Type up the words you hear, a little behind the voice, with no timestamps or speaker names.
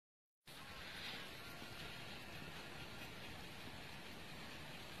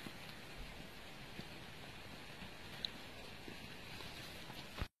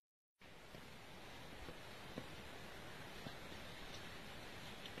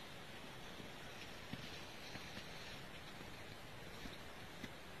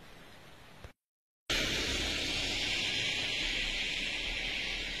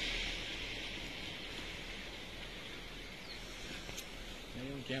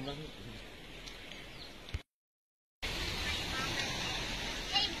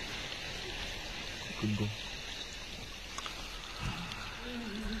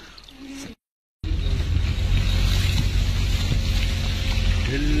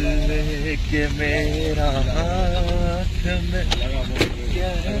दिल लेके मेरा हाथ में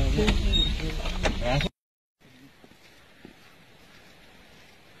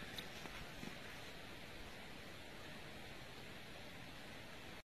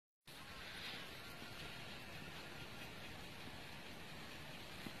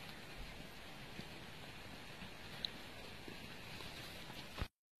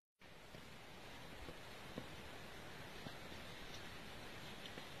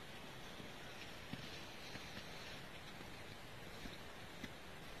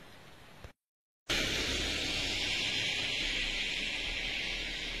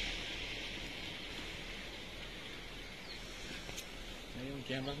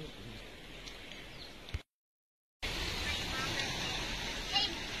कैमरा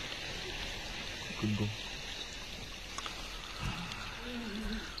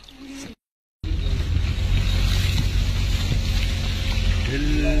दिल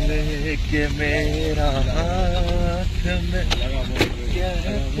लेके मेरा हाथ में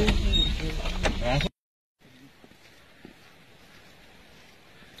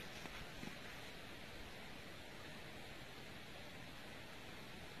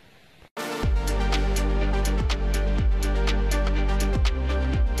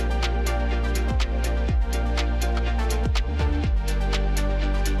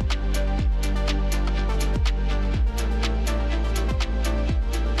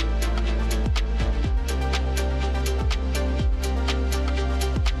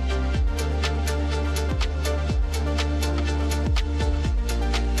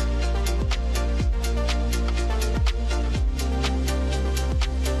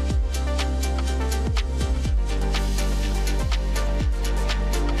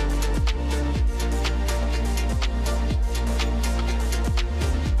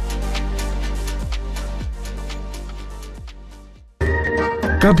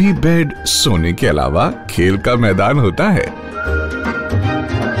कभी बेड सोने के अलावा खेल का मैदान होता है।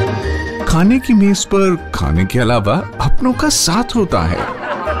 खाने की मेज पर खाने के अलावा अपनों का साथ होता है,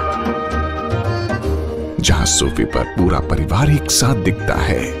 जहां सोफे पर पूरा परिवार एक साथ दिखता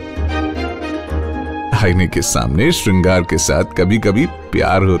है। आईने के सामने श्रृंगार के साथ कभी कभी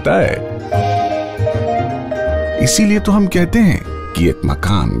प्यार होता है। इसीलिए तो हम कहते हैं कि एक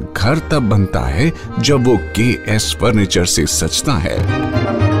मकान घर तब बनता है जब वो KS फर्नीचर से सजता है।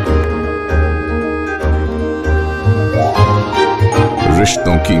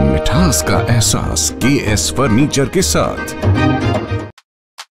 रिश्तों की मिठास का एहसास KS फर्नीचर के साथ।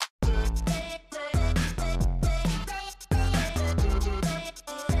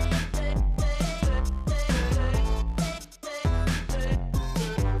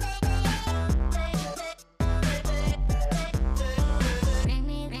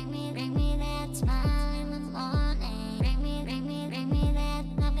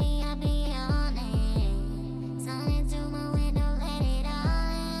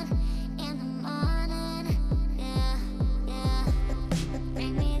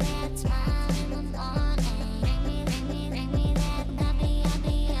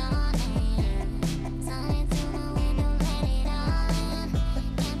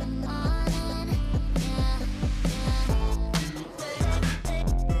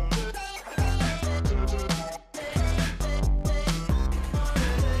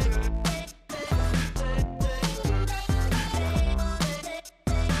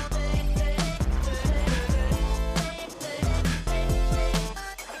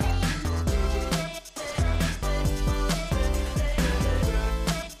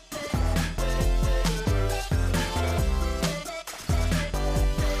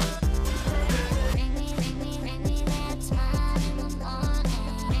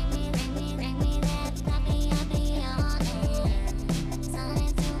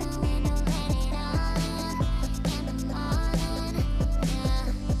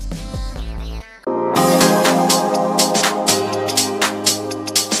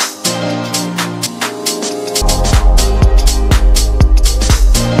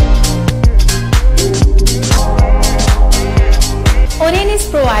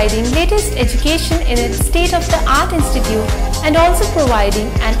 Providing latest education in its state-of-the-art institute and also providing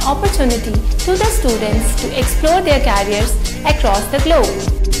an opportunity to the students to explore their careers across the globe।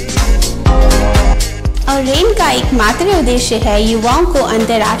 और रेन का एकमात्र उद्देश्य है युवाओं को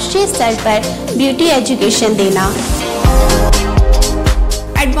अंतर्राष्ट्रीय स्तर पर ब्यूटी एजुकेशन देना।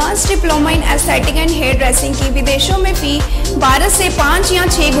 Advance diploma in aesthetic and hair dressing की विदेशों में फ़ी भारत से 5 या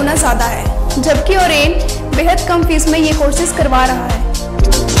 6 गुना ज़्यादा है, जबकि ओरेन बेहद कम फीस में ये कोर्सेज करवा रहा है।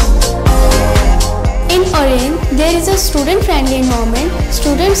 In Oren, there is a student-friendly environment.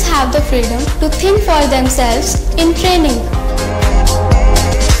 Students have the freedom to think for themselves in training.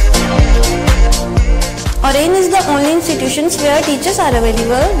 Oren is the only institution where teachers are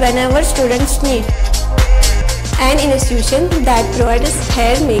available whenever students need. An institution that provides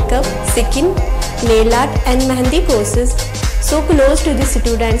hair, makeup, skin, nail art and mehendi courses so close to the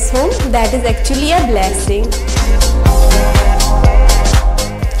students' home that is actually a blessing.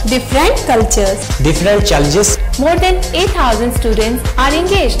 Different cultures, different challenges. More than 8,000 students are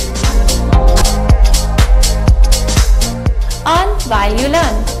engaged. Earn while you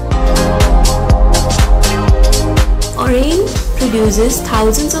learn. Oren produces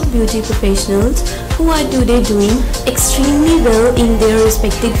thousands of beauty professionals who are today doing extremely well in their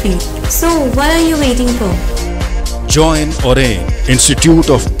respective field. So what are you waiting for? Join Oren Institute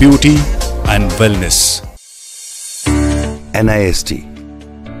of Beauty and Wellness. NIST,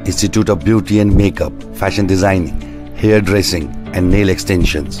 Institute of Beauty and Makeup, Fashion Designing, Hair Dressing and Nail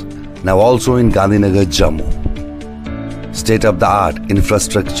Extensions. Now also in Gandhinagar, Jammu. State-of-the-art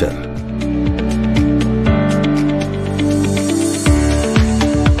infrastructure.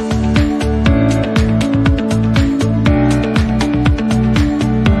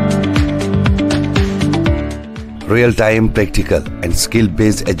 Real-time practical and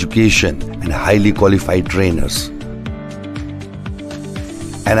skill-based education and highly qualified trainers.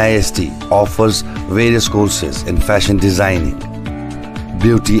 NIST offers various courses in fashion designing,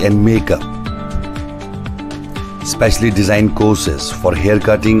 beauty and makeup, specially designed courses for hair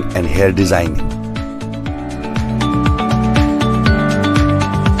cutting and hair designing.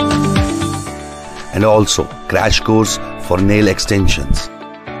 And also crash course for nail extensions.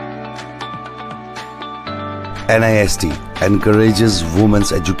 NIST encourages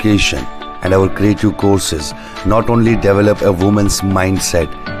women's education, and our creative courses not only develop a woman's mindset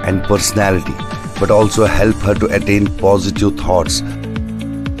and personality but also help her to attain positive thoughts.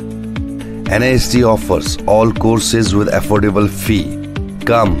 NIST offers all courses with affordable fee.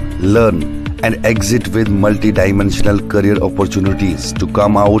 Come, learn and exit with multi-dimensional career opportunities to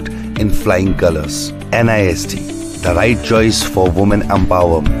come out in flying colors. NIST, the right choice for women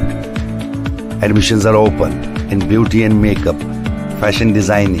empowerment. Admissions are open in beauty and makeup, fashion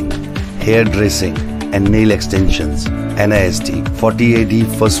designing, hair dressing and nail extensions. NIST,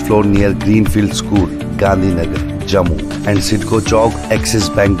 40AD first floor near Greenfield School, Gandhinagar, Jammu, and Sidco Chowk, Axis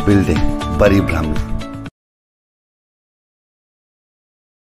Bank Building, Bari Brahman.